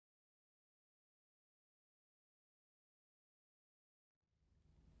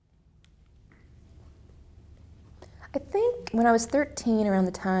I think when I was 13, around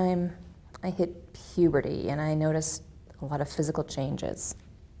the time I hit puberty, and I noticed a lot of physical changes.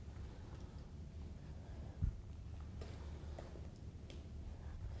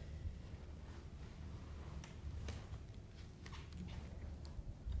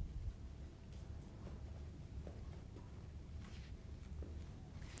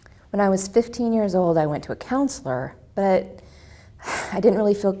 When I was 15 years old, I went to a counselor, but I didn't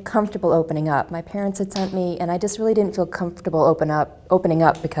really feel comfortable opening up. My parents had sent me, and I just really didn't feel comfortable opening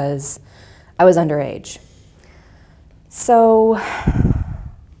up because I was underage. So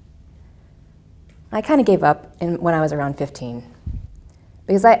I kind of gave up when I was around 15,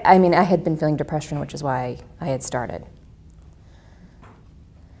 because I had been feeling depression, which is why I had started.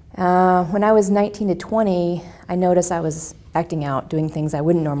 When I was 19 to 20, I noticed I was acting out, doing things I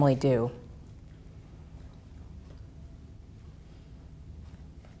wouldn't normally do.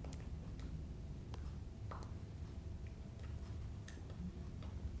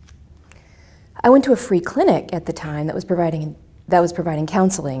 I went to a free clinic at the time that was providing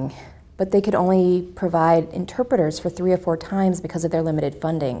counseling, but they could only provide interpreters for 3 or 4 times because of their limited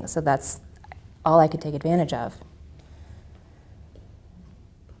funding, so that's all I could take advantage of.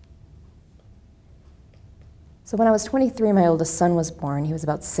 So when I was 23, my oldest son was born. He was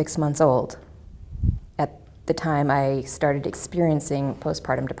about 6 months old at the time I started experiencing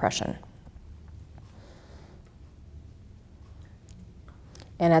postpartum depression.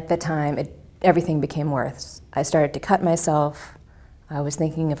 And at that time, everything became worse. I started to cut myself. I was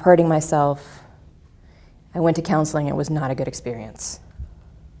thinking of hurting myself. I went to counseling. It was not a good experience.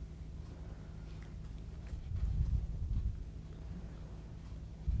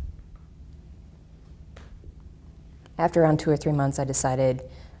 After around 2 or 3 months, I decided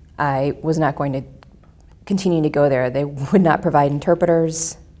I was not going to continue to go there. They would not provide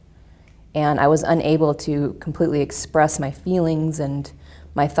interpreters, and I was unable to completely express my feelings and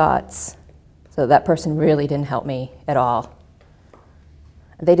my thoughts. So that person really didn't help me at all.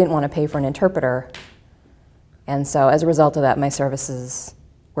 They didn't want to pay for an interpreter, and so as a result of that, my services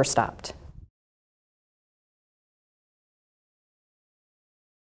were stopped.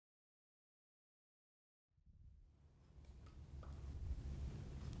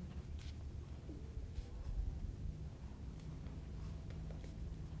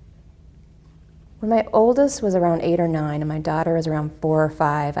 When my oldest was around 8 or 9 and my daughter was around 4 or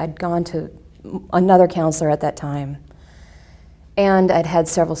 5, I'd gone to another counselor at that time, and I'd had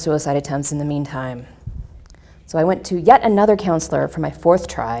several suicide attempts in the meantime. So I went to yet another counselor for my 4th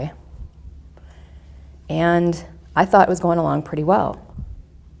try, and I thought it was going along pretty well.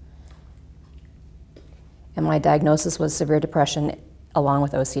 And my diagnosis was severe depression along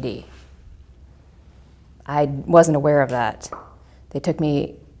with OCD. I wasn't aware of that.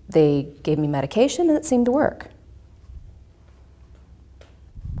 They gave me medication, and it seemed to work.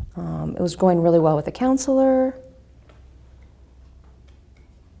 It was going really well with the counselor.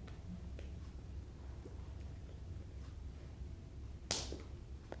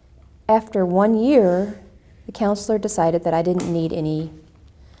 After 1 year, the counselor decided that I didn't need any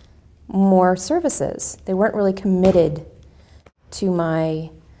more services. They weren't really committed to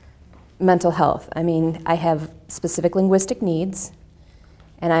my mental health. I mean, I have specific linguistic needs,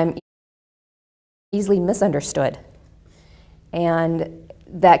 and I'm easily misunderstood. And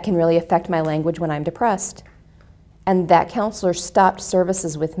that can really affect my language when I'm depressed. And that counselor stopped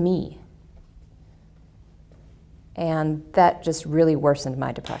services with me. And that just really worsened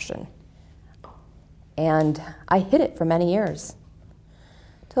my depression. And I hid it for many years.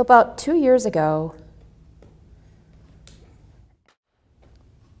 Till about 2 years ago,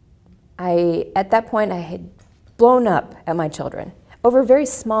 at that point, I had blown up at my children over very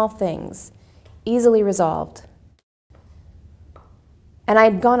small things, easily resolved. And I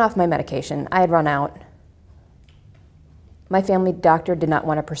had gone off my medication. I had run out. My family doctor did not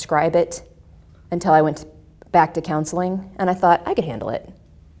want to prescribe it until I went back to counseling, and I thought I could handle it.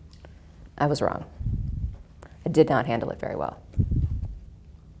 I was wrong. I did not handle it very well.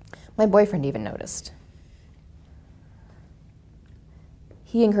 My boyfriend even noticed.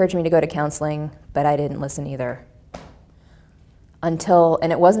 He encouraged me to go to counseling, but I didn't listen either. And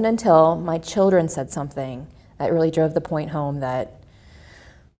it wasn't until my children said something that really drove the point home that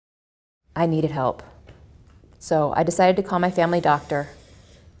I needed help. So I decided to call my family doctor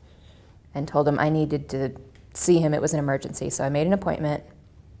and told him I needed to see him. It was an emergency. So I made an appointment,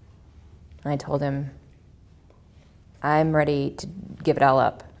 and I told him, I'm ready to give it all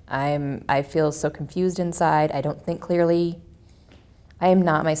up. I feel so confused inside. I don't think clearly. I am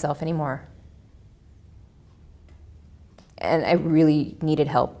not myself anymore. And I really needed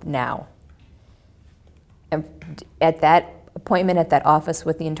help now. And at that appointment at that office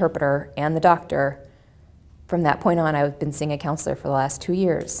with the interpreter and the doctor, from that point on, I've been seeing a counselor for the last 2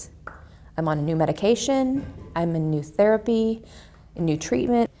 years. I'm on a new medication, I'm in new therapy, a new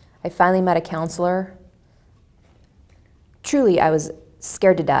treatment. I finally met a counselor. Truly, I was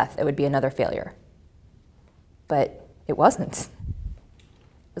scared to death it would be another failure. But it wasn't.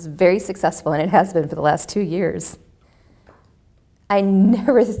 It was very successful, and it has been for the last 2 years. I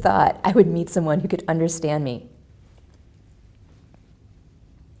never thought I would meet someone who could understand me.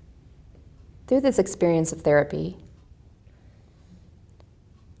 Through this experience of therapy,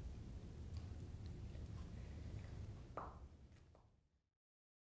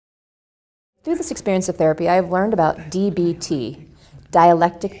 I've learned about DBT,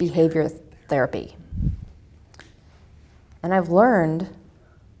 dialectic behavior therapy. And I've learned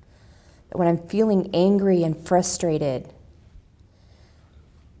that when I'm feeling angry and frustrated,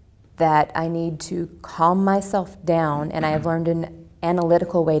 that I need to calm myself down, and I have learned an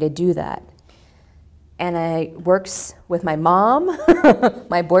analytical way to do that. And it works with my mom,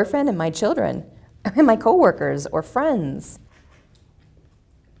 my boyfriend, and my children, and my coworkers or friends.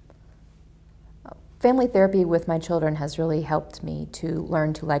 Family therapy with my children has really helped me to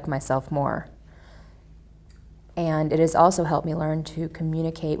learn to like myself more. And it has also helped me learn to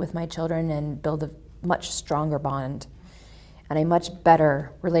communicate with my children and build a much stronger bond and a much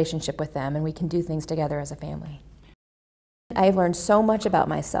better relationship with them, and we can do things together as a family. I've learned so much about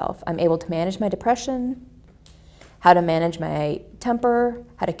myself. I'm able to manage my depression, how to manage my temper,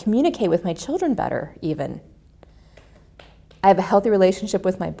 how to communicate with my children better, even. I have a healthy relationship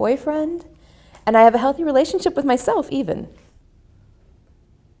with my boyfriend, and I have a healthy relationship with myself, even.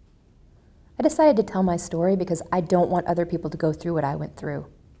 I decided to tell my story because I don't want other people to go through what I went through.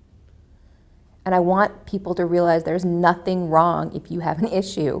 And I want people to realize there's nothing wrong if you have an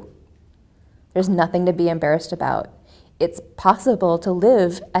issue. There's nothing to be embarrassed about. It's possible to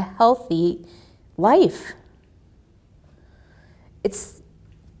live a healthy life. If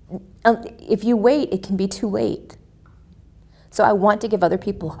you wait, it can be too late. So I want to give other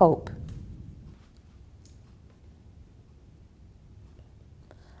people hope.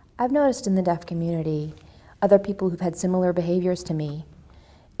 I've noticed in the deaf community other people who've had similar behaviors to me,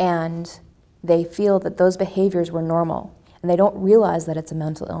 and they feel that those behaviors were normal, and they don't realize that it's a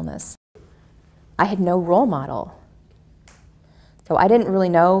mental illness. I had no role model, so I didn't really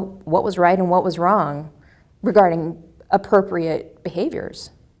know what was right and what was wrong regarding appropriate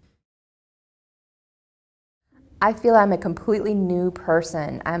behaviors. I feel I'm a completely new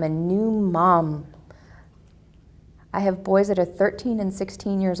person. I'm a new mom. I have boys that are 13 and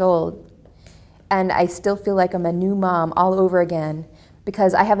 16 years old, and I still feel like I'm a new mom all over again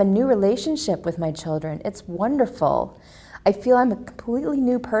because I have a new relationship with my children. It's wonderful. I feel I'm a completely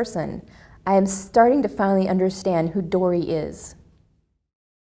new person. I am starting to finally understand who Dori is.